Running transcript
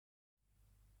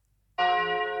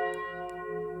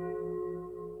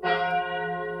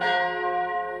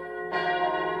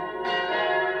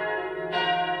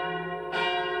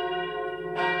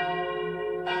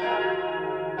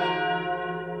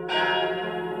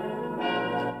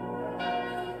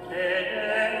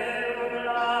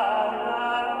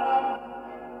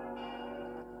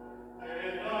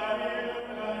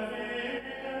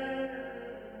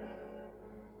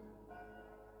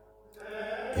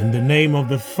In the name of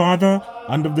the Father,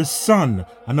 and of the Son,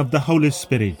 and of the Holy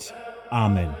Spirit.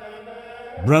 Amen.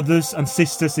 Brothers and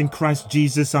sisters in Christ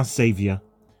Jesus our Saviour,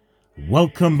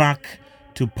 welcome back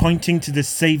to Pointing to the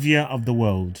Saviour of the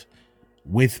World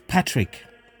with Patrick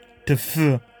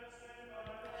Tefeu,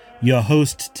 your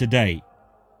host today,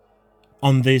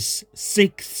 on this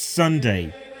 6th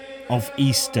Sunday of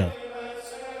Easter.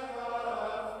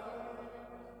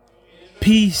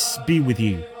 Peace be with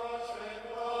you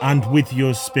and with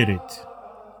your spirit.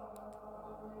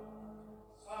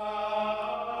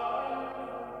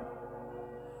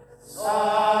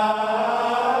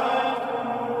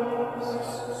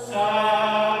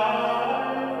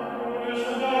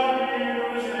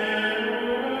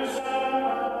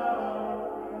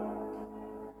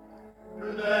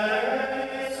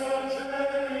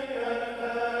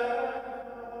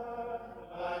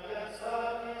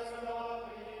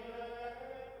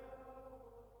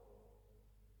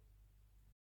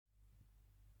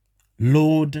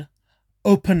 Lord,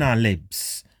 open our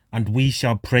lips, and we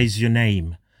shall praise your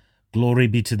name. Glory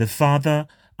be to the Father,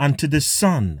 and to the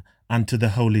Son, and to the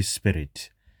Holy Spirit,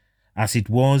 as it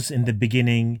was in the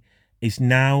beginning, is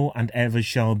now, and ever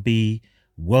shall be,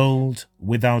 world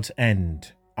without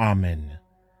end. Amen.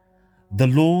 The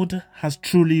Lord has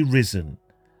truly risen.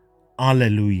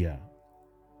 Alleluia.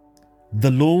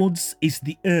 The Lord's is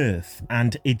the earth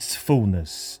and its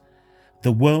fullness,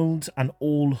 the world and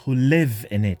all who live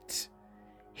in it.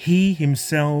 He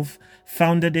himself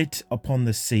founded it upon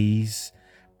the seas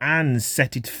and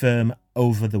set it firm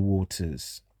over the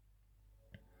waters.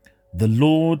 The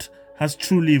Lord has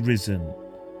truly risen.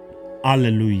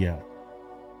 Alleluia.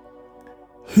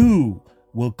 Who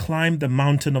will climb the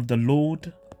mountain of the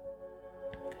Lord?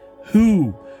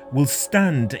 Who will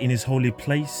stand in his holy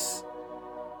place?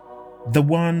 The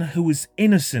one who is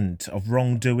innocent of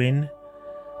wrongdoing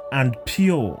and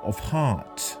pure of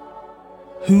heart,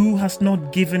 who has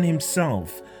not given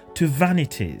himself to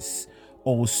vanities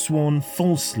or sworn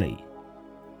falsely.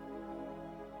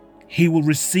 He will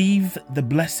receive the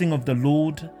blessing of the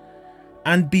Lord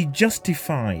and be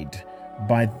justified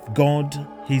by God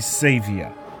his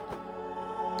Saviour.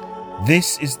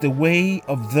 This is the way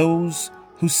of those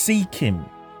who seek him.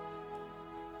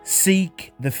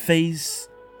 Seek the face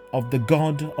of the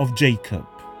God of Jacob.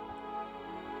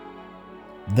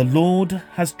 The Lord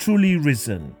has truly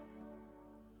risen.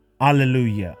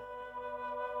 Alleluia.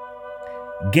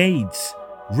 Gates,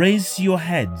 raise your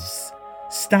heads,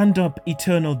 stand up,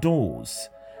 eternal doors,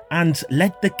 and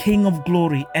let the King of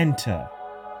glory enter.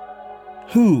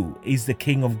 Who is the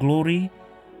King of glory?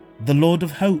 The Lord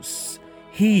of hosts.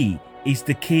 He is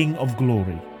the King of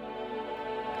glory.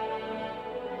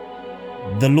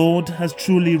 The Lord has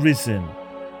truly risen.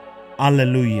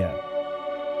 Alleluia.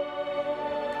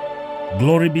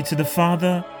 Glory be to the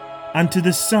Father, and to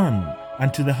the Son,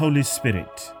 and to the Holy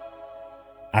Spirit,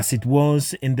 as it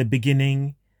was in the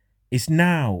beginning, is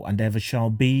now, and ever shall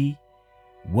be,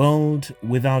 world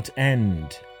without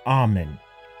end. Amen.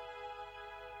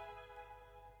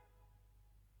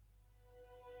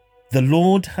 The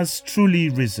Lord has truly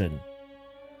risen.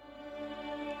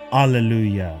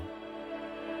 Alleluia.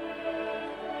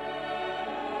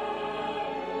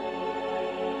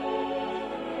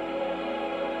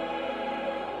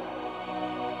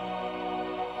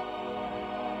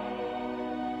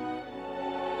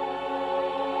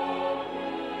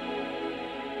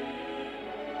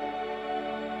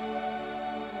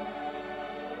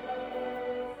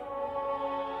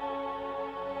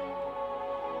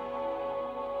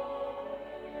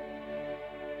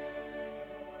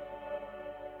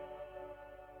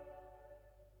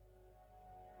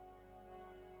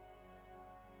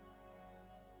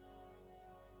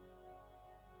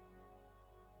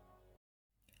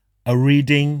 A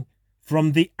reading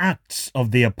from the Acts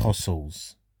of the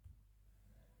Apostles.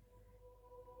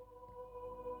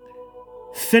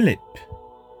 Philip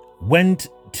went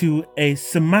to a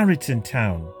Samaritan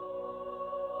town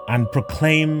and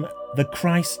proclaimed the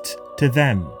Christ to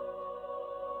them.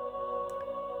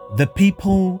 The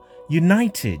people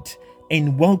united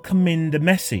in welcoming the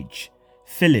message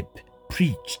Philip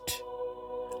preached,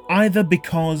 either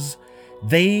because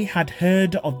they had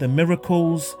heard of the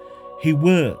miracles he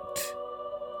worked,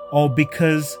 or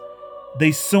because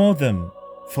they saw them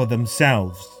for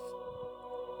themselves.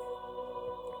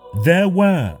 There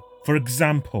were, for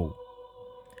example,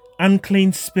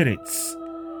 unclean spirits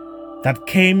that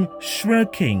came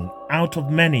shrieking out of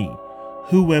many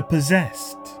who were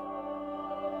possessed,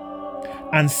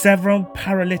 and several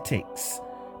paralytics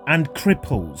and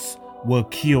cripples were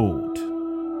cured.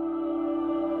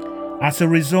 As a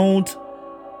result,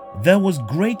 there was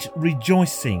great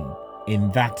rejoicing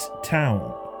in that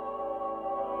town.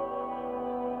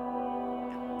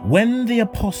 When the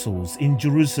apostles in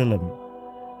Jerusalem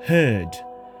heard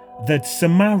that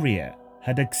Samaria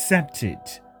had accepted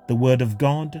the word of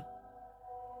God,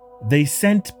 they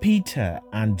sent Peter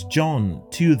and John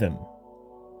to them,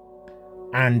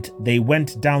 and they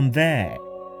went down there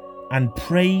and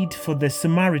prayed for the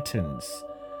Samaritans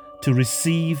to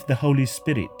receive the Holy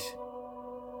Spirit,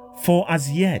 for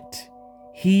as yet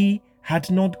he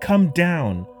had not come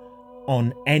down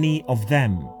on any of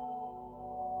them.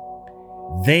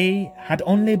 They had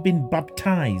only been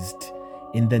baptized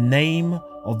in the name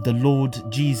of the Lord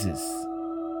Jesus.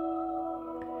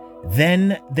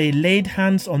 Then they laid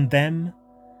hands on them,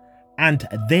 and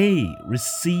they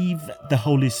received the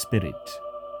Holy Spirit.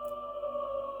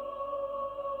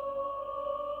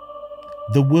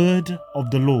 The word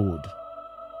of the Lord.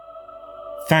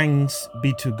 Thanks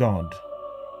be to God.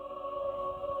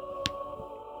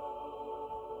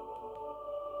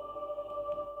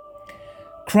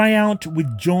 Cry out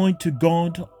with joy to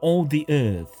God, all the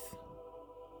earth.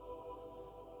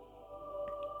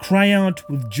 Cry out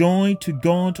with joy to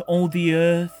God, all the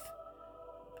earth.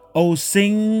 O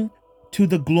sing to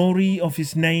the glory of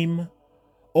his name.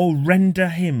 O render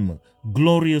him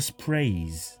glorious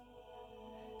praise.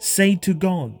 Say to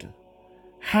God,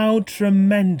 how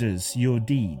tremendous your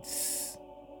deeds.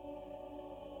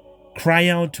 Cry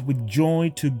out with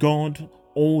joy to God,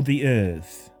 all the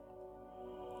earth.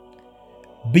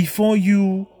 Before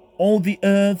you all the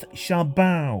earth shall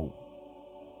bow,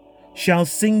 shall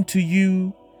sing to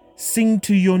you, sing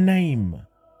to your name.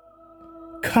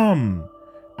 Come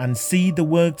and see the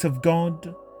works of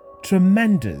God,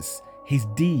 tremendous his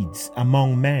deeds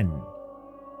among men.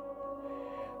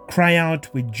 Cry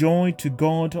out with joy to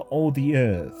God, all the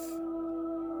earth.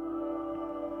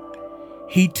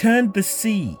 He turned the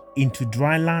sea into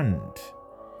dry land.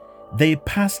 They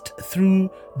passed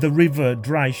through the river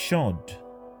dry shod.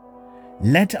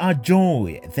 Let our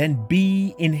joy then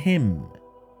be in him.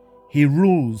 He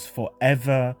rules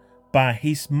forever by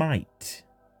his might.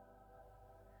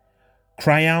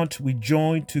 Cry out with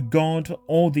joy to God,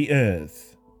 all the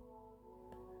earth.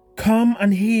 Come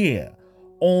and hear,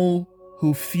 all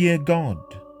who fear God.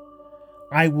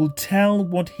 I will tell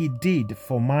what he did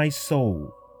for my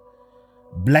soul.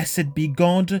 Blessed be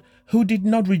God, who did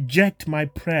not reject my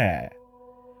prayer,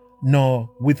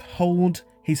 nor withhold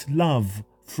his love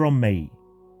from me.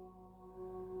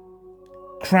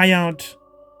 Cry out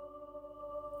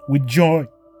with joy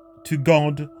to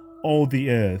God, all the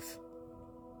earth.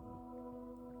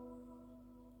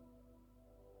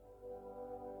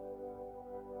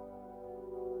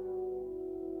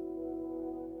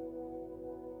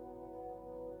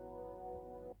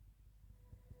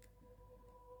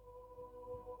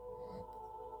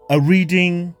 A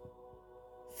reading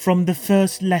from the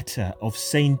first letter of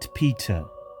Saint Peter.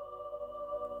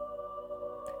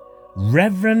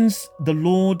 Reverence the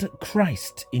Lord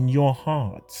Christ in your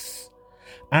hearts,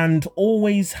 and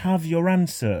always have your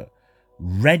answer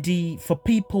ready for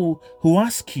people who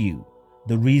ask you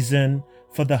the reason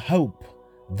for the hope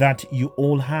that you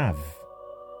all have.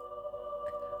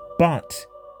 But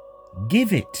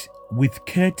give it with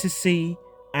courtesy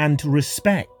and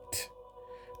respect,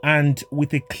 and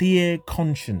with a clear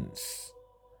conscience,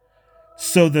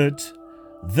 so that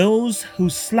those who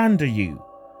slander you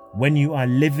when you are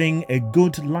living a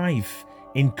good life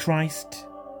in Christ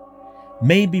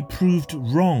may be proved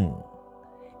wrong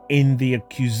in the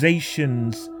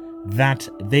accusations that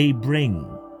they bring.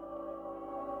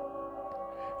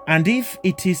 And if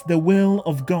it is the will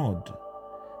of God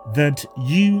that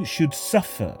you should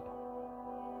suffer,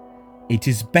 it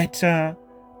is better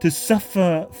to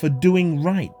suffer for doing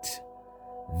right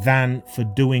than for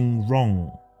doing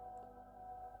wrong.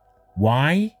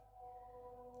 Why?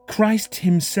 Christ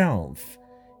himself,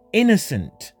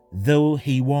 innocent though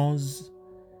he was,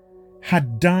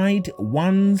 had died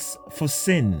once for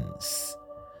sins,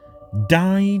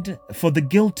 died for the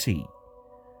guilty,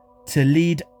 to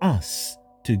lead us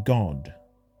to God.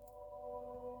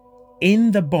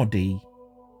 In the body,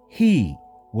 he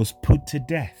was put to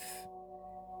death.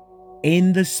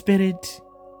 In the spirit,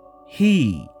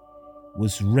 he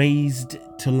was raised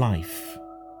to life.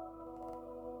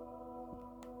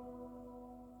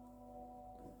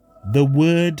 The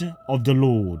word of the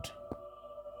Lord.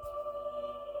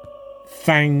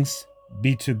 Thanks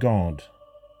be to God.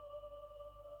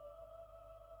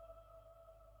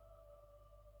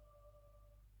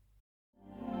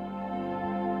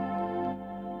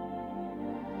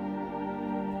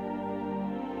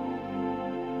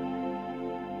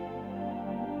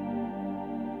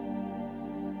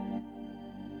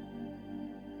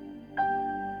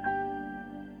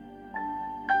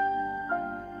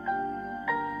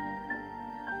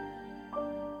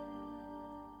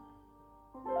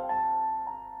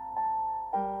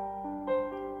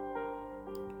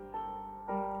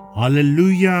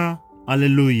 Alleluia,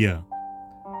 alleluia.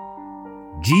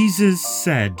 Jesus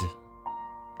said,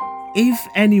 "If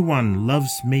anyone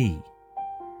loves me,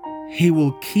 he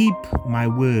will keep my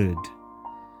word,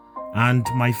 and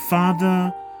my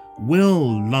Father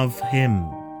will love him,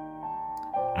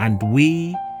 and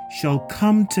we shall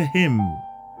come to him."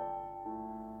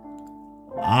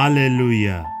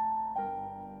 Alleluia.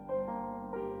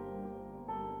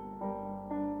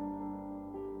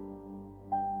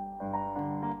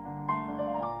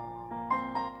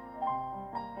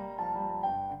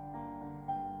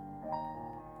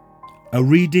 A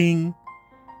reading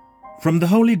from the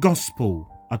Holy Gospel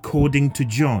according to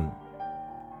John.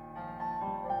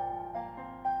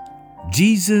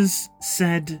 Jesus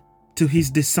said to his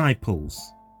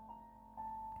disciples,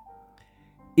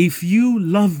 "If you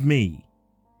love me,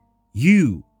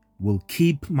 you will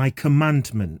keep my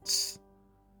commandments.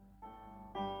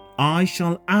 I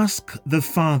shall ask the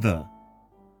Father,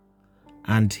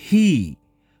 and he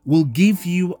will give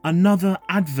you another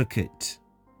advocate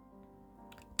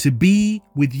to be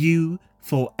with you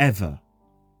forever.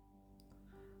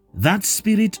 That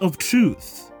Spirit of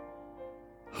truth,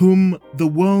 whom the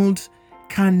world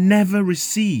can never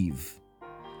receive,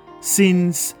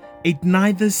 since it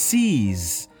neither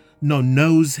sees nor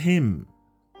knows him.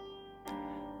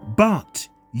 But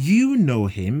you know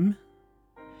him,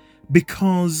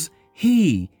 because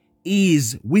he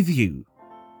is with you.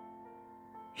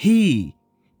 He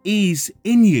is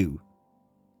in you.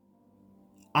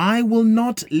 I will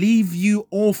not leave you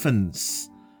orphans.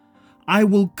 I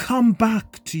will come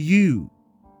back to you.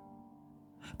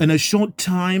 In a short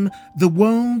time, the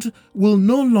world will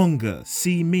no longer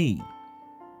see me,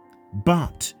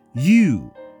 but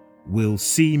you will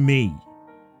see me,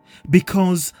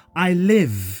 because I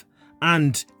live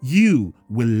and you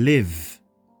will live.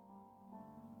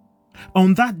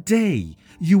 On that day,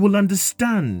 you will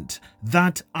understand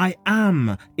that I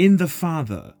am in the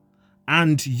Father,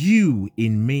 and you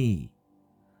in me,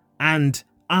 and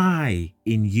I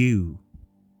in you.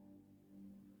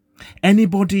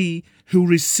 Anybody who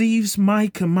receives my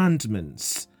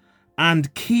commandments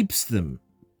and keeps them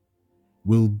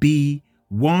will be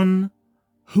one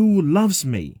who loves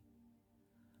me,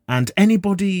 and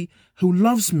anybody who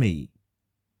loves me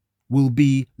will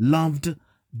be loved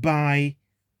by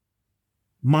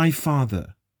my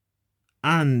Father,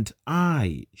 and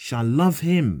I shall love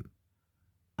him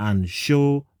and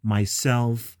show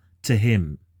myself to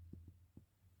him."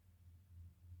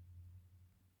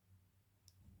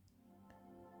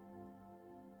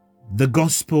 The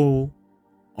Gospel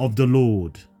of the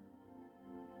Lord.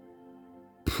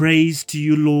 Praise to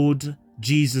you, Lord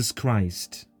Jesus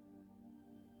Christ.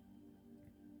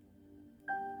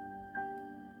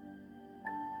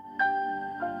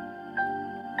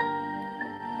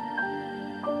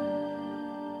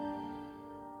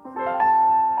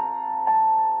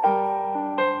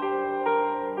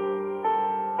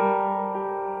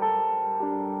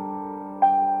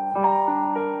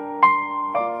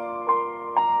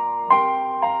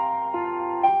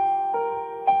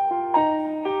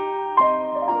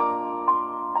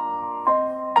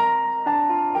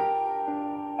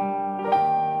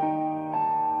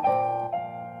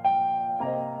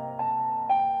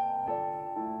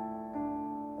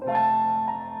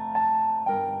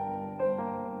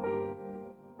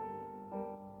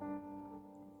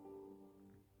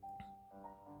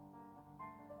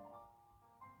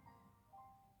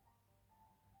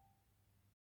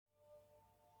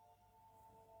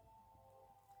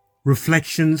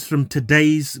 Reflections from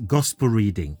today's Gospel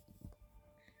reading.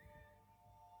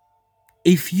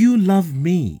 If you love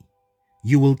me,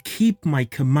 you will keep my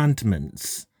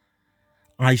commandments.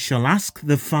 I shall ask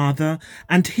the Father,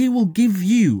 and he will give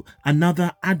you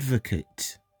another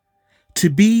advocate to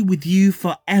be with you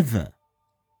forever.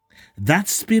 That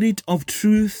Spirit of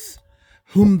truth,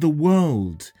 whom the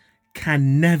world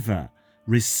can never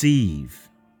receive.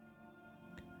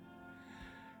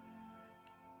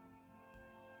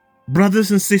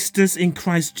 Brothers and sisters in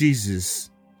Christ Jesus,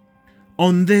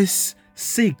 on this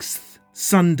 6th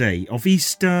Sunday of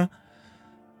Easter,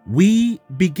 we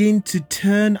begin to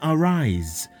turn our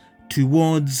eyes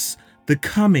towards the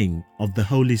coming of the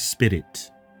Holy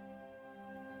Spirit.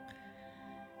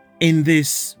 In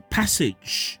this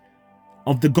passage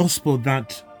of the Gospel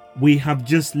that we have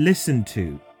just listened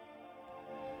to,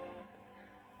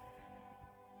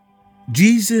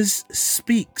 Jesus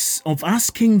speaks of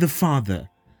asking the Father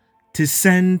to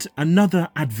send another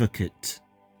advocate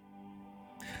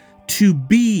to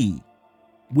be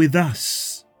with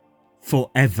us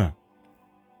forever.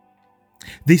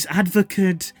 This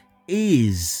advocate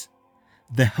is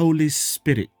the Holy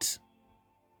Spirit.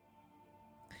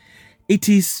 It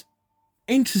is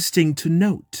interesting to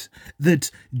note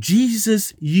that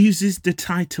Jesus uses the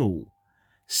title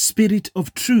Spirit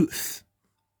of Truth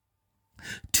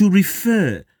to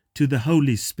refer to the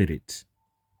Holy Spirit.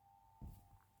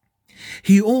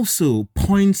 He also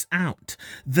points out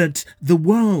that the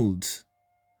world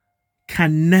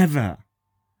can never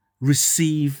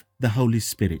receive the Holy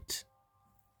Spirit.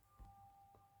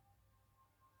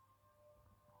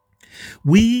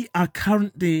 We are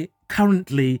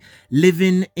currently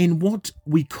living in what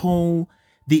we call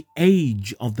the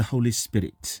age of the Holy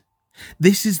Spirit.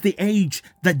 This is the age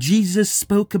that Jesus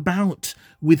spoke about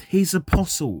with his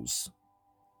apostles.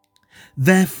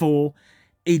 Therefore,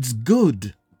 it's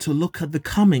good to look at the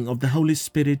coming of the Holy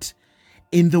Spirit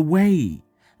in the way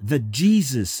that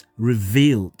Jesus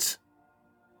revealed.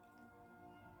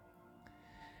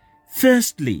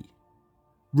 Firstly,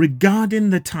 regarding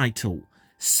the title,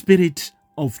 Spirit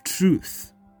of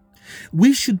Truth,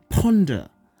 we should ponder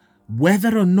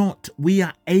whether or not we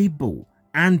are able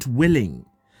and willing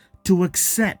to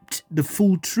accept the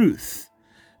full truth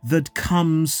that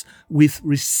comes with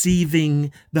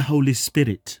receiving the Holy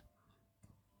Spirit.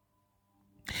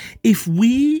 If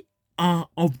we are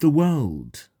of the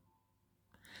world,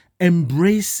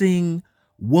 embracing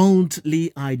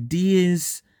worldly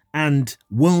ideas and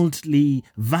worldly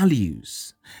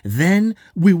values, then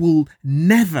we will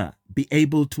never be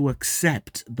able to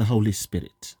accept the Holy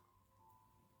Spirit.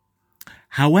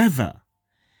 However,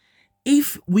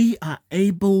 if we are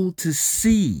able to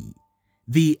see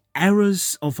the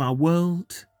errors of our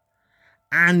world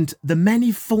and the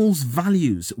many false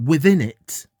values within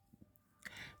it,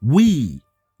 we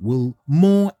will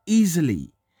more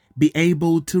easily be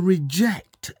able to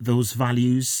reject those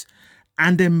values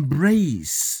and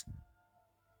embrace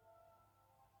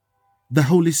the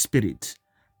Holy Spirit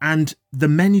and the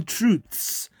many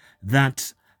truths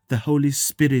that the Holy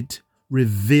Spirit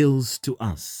reveals to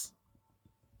us.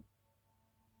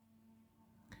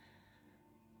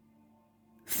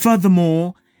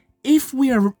 Furthermore, if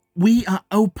we are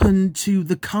open to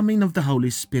the coming of the Holy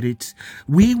Spirit,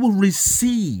 we will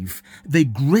receive the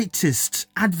greatest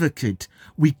advocate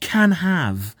we can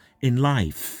have in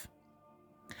life.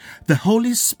 The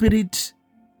Holy Spirit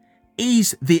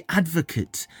is the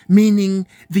advocate, meaning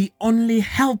the only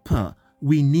helper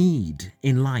we need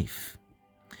in life.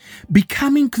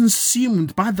 Becoming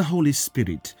consumed by the Holy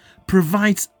Spirit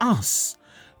provides us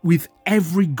with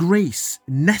every grace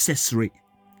necessary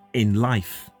in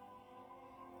life.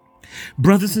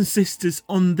 Brothers and sisters,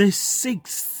 on this 6th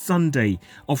Sunday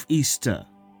of Easter,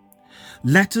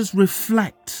 let us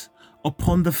reflect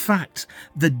upon the fact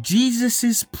that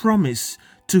Jesus' promise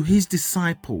to his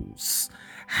disciples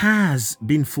has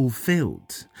been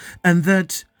fulfilled, and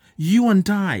that you and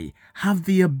I have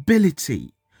the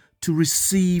ability to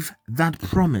receive that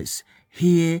promise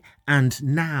here and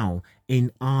now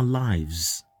in our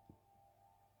lives.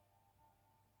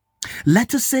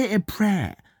 Let us say a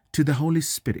prayer to the Holy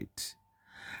Spirit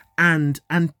and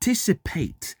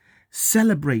anticipate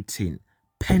celebrating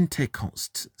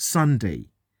Pentecost Sunday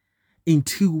in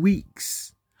 2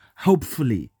 weeks,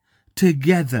 hopefully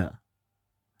together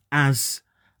as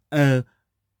a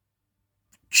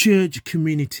church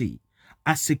community,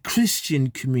 as a Christian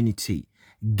community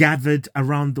gathered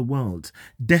around the world,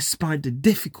 despite the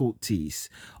difficulties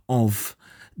of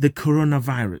the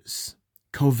coronavirus,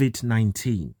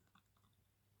 COVID-19.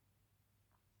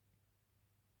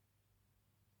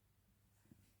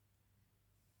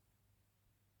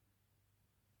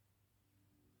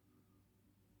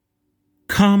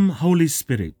 Come, Holy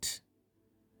Spirit,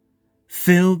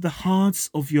 fill the hearts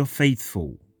of your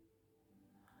faithful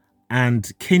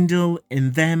and kindle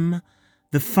in them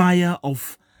the fire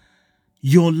of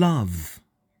your love.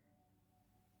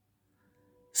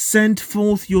 Send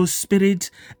forth your Spirit,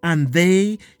 and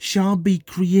they shall be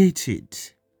created,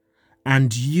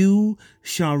 and you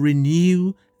shall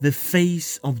renew the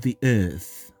face of the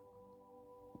earth.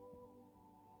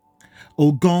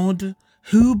 O God,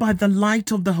 who by the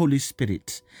light of the Holy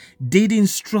Spirit did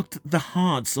instruct the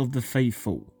hearts of the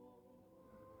faithful,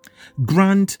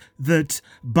 grant that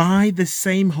by the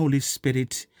same Holy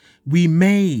Spirit we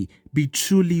may be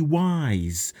truly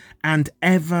wise and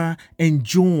ever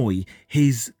enjoy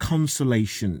his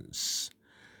consolations.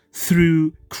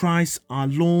 Through Christ our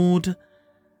Lord.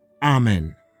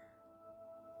 Amen.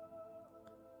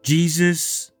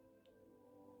 Jesus,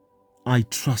 I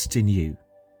trust in you.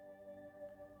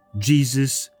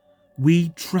 Jesus, we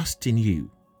trust in you.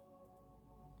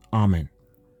 Amen.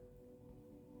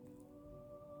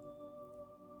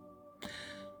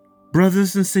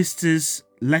 Brothers and sisters,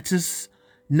 let us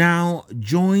now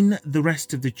join the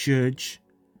rest of the church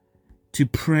to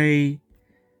pray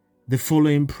the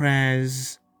following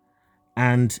prayers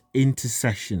and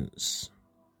intercessions.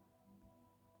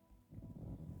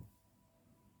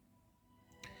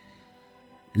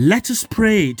 Let us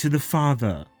pray to the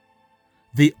Father,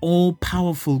 the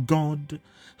all-powerful God,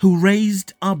 who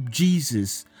raised up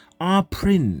Jesus, our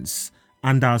Prince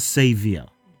and our Saviour.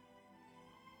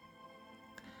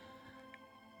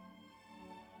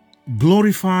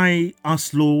 Glorify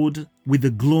us, Lord, with the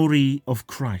glory of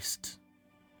Christ.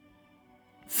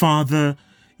 Father,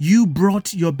 you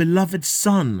brought your beloved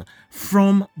Son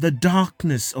from the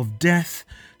darkness of death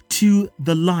to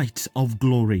the light of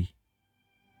glory.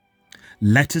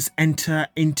 Let us enter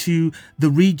into the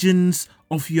regions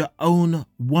of your own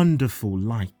wonderful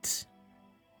light.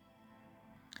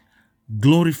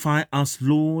 Glorify us,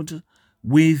 Lord,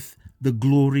 with the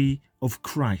glory of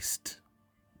Christ.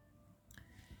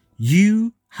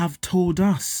 You have told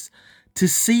us to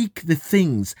seek the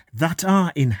things that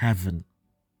are in heaven.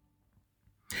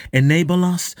 Enable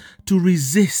us to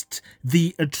resist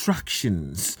the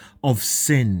attractions of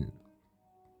sin.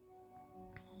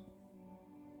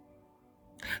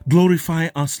 Glorify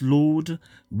us, Lord,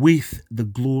 with the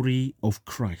glory of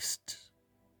Christ.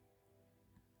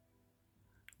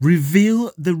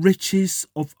 Reveal the riches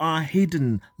of our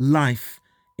hidden life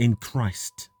in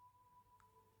Christ,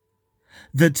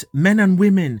 that men and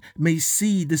women may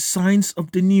see the signs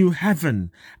of the new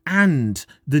heaven and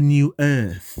the new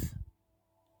earth.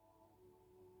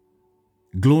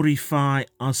 Glorify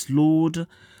us, Lord,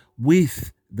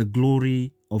 with the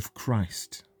glory of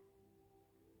Christ.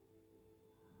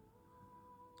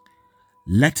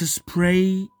 Let us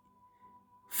pray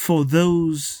for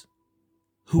those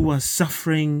who are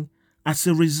suffering as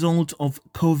a result of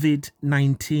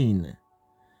COVID-19.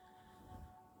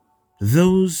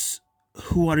 Those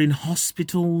who are in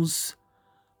hospitals,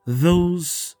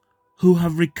 those who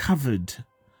have recovered,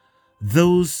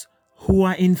 those who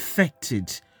are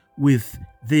infected with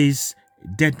this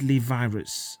deadly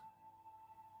virus.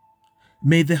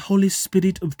 May the Holy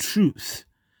Spirit of truth,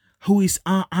 who is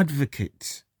our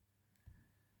advocate,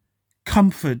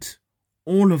 comfort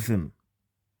all of them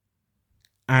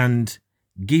and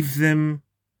give them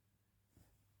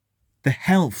the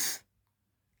health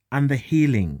and the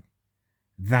healing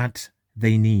that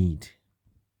they need.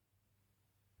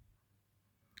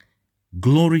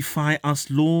 Glorify us,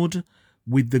 Lord,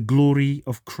 with the glory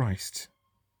of Christ.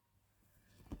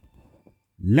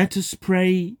 Let us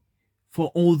pray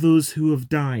for all those who have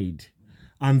died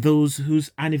and those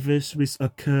whose anniversaries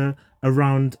occur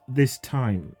around this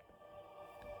time.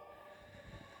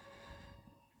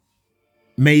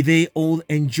 May they all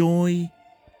enjoy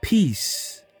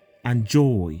peace and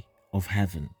joy of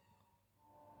heaven.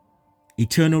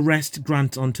 Eternal rest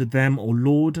grant unto them, O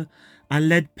Lord, and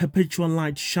let perpetual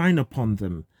light shine upon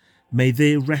them. May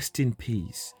they rest in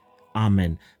peace.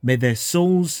 Amen. May their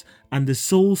souls and the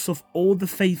souls of all the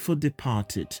faithful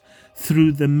departed,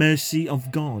 through the mercy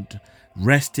of God,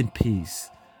 rest in peace.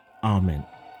 Amen.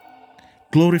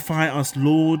 Glorify us,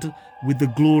 Lord, with the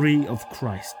glory of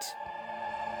Christ.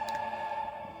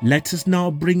 Let us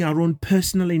now bring our own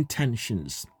personal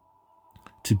intentions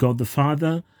to God the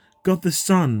Father, God the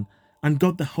Son, and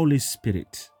God the Holy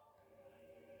Spirit,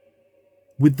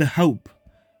 with the hope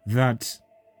that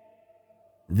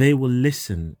they will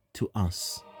listen to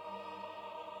us.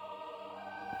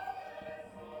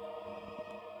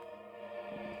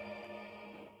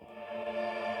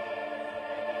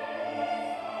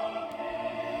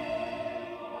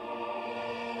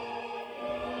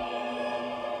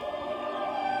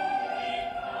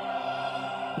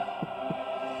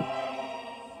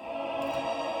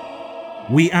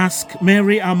 We ask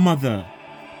Mary, our Mother,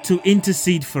 to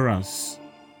intercede for us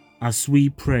as we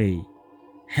pray.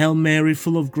 Hail Mary,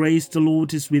 full of grace, the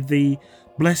Lord is with thee.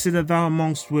 Blessed art thou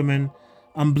amongst women,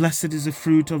 and blessed is the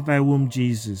fruit of thy womb,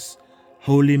 Jesus.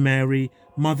 Holy Mary,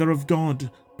 Mother of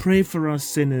God, pray for us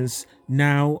sinners,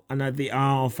 now and at the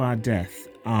hour of our death.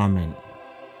 Amen.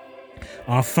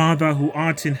 Our Father, who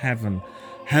art in heaven,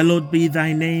 hallowed be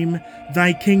thy name.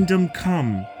 Thy kingdom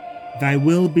come, thy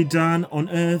will be done on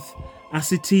earth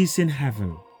as it is in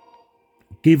heaven.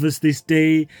 Give us this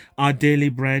day our daily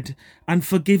bread, and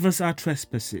forgive us our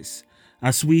trespasses,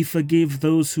 as we forgive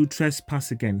those who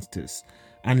trespass against us.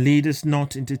 And lead us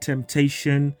not into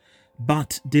temptation,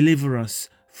 but deliver us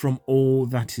from all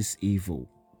that is evil.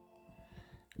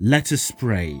 Let us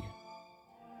pray.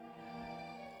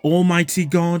 Almighty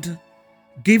God,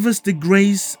 give us the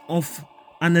grace of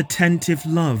an attentive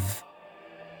love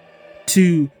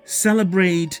to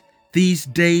celebrate these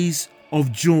days of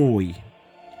joy,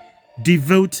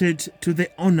 devoted to the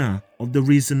honor of the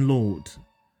risen Lord.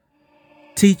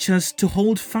 Teach us to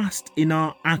hold fast in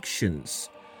our actions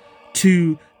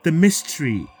to the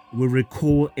mystery we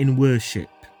recall in worship.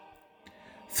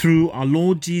 Through our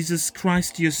Lord Jesus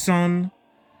Christ, your Son,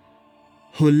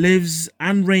 who lives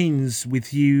and reigns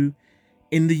with you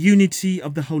in the unity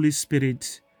of the Holy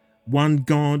Spirit, one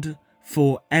God,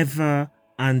 for ever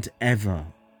and ever.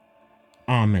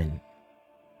 Amen.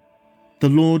 The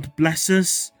Lord bless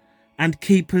us and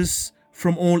keep us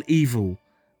from all evil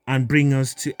and bring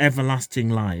us to everlasting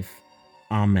life.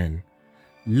 Amen.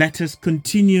 Let us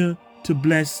continue to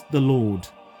bless the Lord.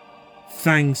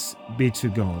 Thanks be to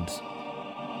God.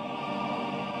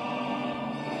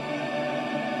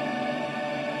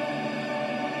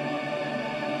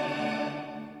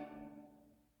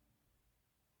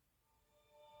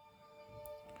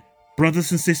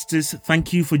 Brothers and sisters,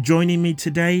 thank you for joining me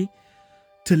today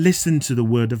to listen to the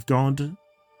Word of God,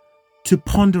 to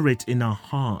ponder it in our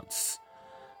hearts,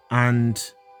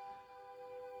 and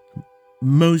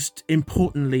most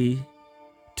importantly,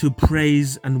 to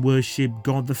praise and worship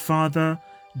God the Father,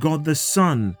 God the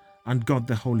Son, and God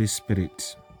the Holy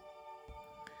Spirit.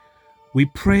 We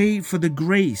pray for the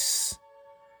grace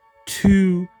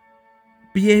to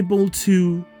be able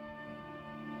to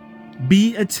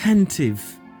be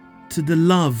attentive to the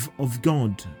love of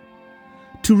God,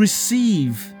 to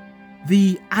receive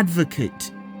the advocate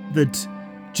that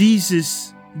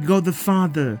Jesus, God the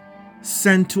Father,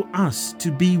 sent to us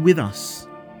to be with us,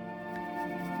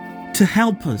 to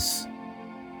help us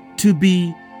to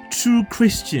be true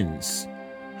Christians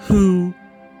who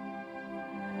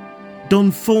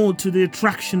don't fall to the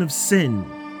attraction of sin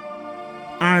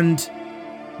and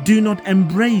do not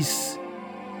embrace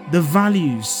the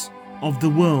values of the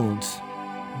world,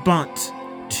 but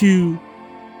to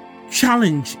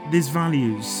challenge these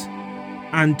values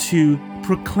and to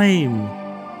proclaim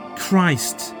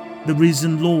Christ, the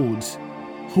risen Lord,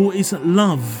 who is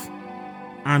love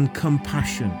and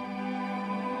compassion.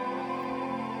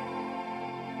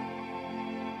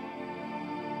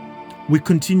 We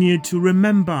continue to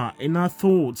remember in our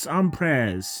thoughts and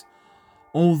prayers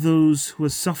all those who are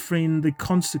suffering the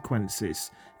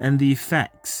consequences and the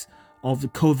effects of the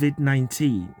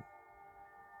COVID-19.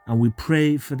 And we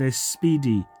pray for their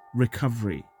speedy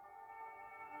recovery.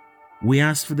 We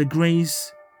ask for the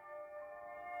grace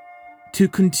to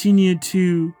continue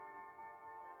to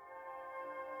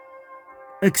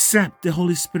accept the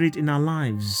Holy Spirit in our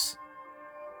lives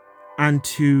and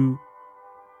to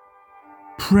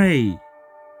pray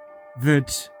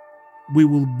that we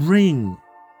will bring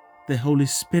the Holy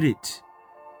Spirit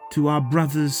to our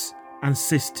brothers and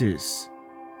sisters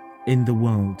in the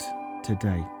world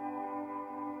today.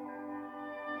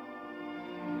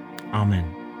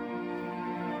 Amen.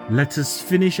 Let us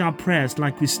finish our prayers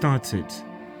like we started.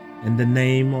 In the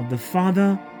name of the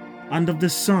Father, and of the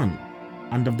Son,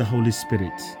 and of the Holy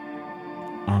Spirit.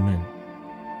 Amen.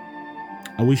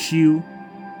 I wish you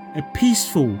a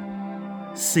peaceful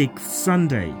 6th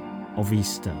Sunday of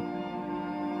Easter.